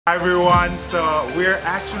Hi everyone, so we're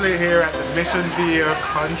actually here at the Mission View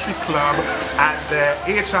Country Club at the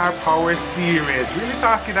HR Power Series, really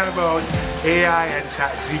talking about AI and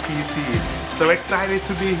GPT. So excited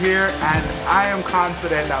to be here, and I am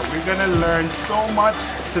confident that we're going to learn so much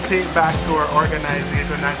to take back to our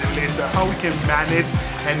organization as it relates to how we can manage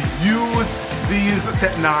and use these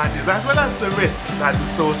technologies, as well as the risk that's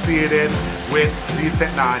associated with these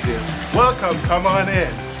technologies. Welcome, come on in.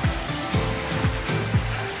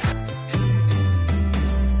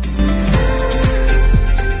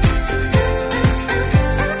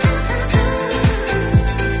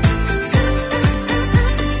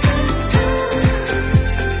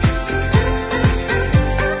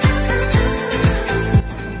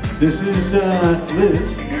 This is Liz.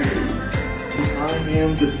 I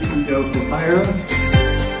am the CEO for Hire.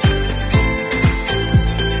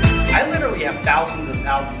 I literally have thousands and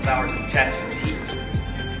thousands of hours of ChatGPT.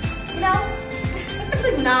 You know, it's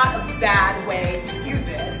actually not a bad way to use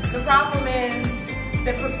it. The problem is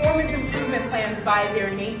that performance improvement plans by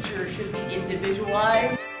their nature should be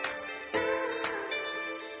individualized.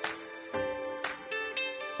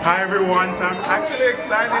 Hi everyone, so I'm actually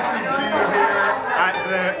excited to be here at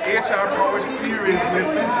the HR Power Series with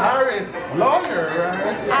Ms. Harris, lawyer,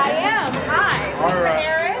 right? I am. Hi. All Lisa right.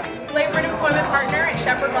 Harris, labor and employment partner at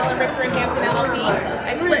Shepherd, Mullen, Richter, and Hampton LLP.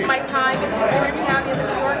 I split my time between Orange County and the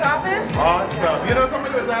New York office. Awesome. You know,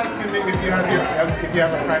 somebody was asking me if you have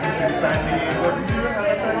a practice in San Diego. Do you have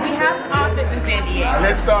a practice? We have an office in San Diego.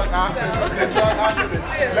 Let's talk after this. Let's talk after this.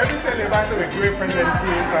 Let me tell you, by the way, great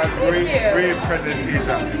presentation, great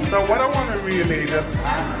presentation. So what I want to really just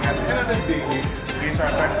ask you, at the end of the day,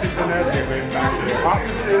 HR practitioners, they're going back to their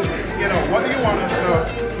offices. You know, what do you want us to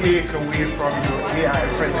take away from your AI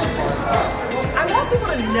presentation? I want people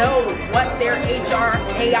to know what their HR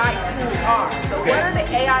AI tools are. So what are the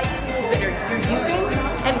AI tools that you're using,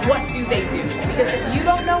 and what do they do? Because if you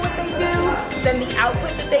don't know what they do, then the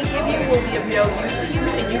output that they give you will be of no use to you,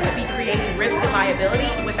 and you could be creating risk and liability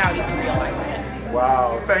without even realizing it.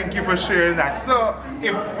 Wow, thank you for sharing that. So,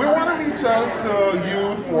 if we want to reach out to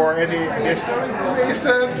you for any additional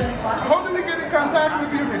information, how do we get in contact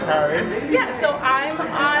with you, Ms. Harris? Yeah, so I'm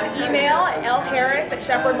on email at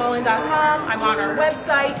lharris@shepherdmullen.com. I'm on our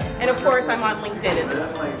website, and of course, I'm on LinkedIn as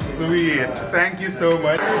well. Sweet, thank you so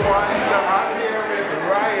much. Everyone, so I'm here with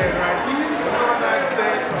Ryan, right? He's known as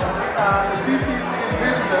the GPT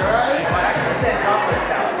user, right? I actually send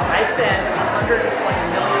templates out. I send 120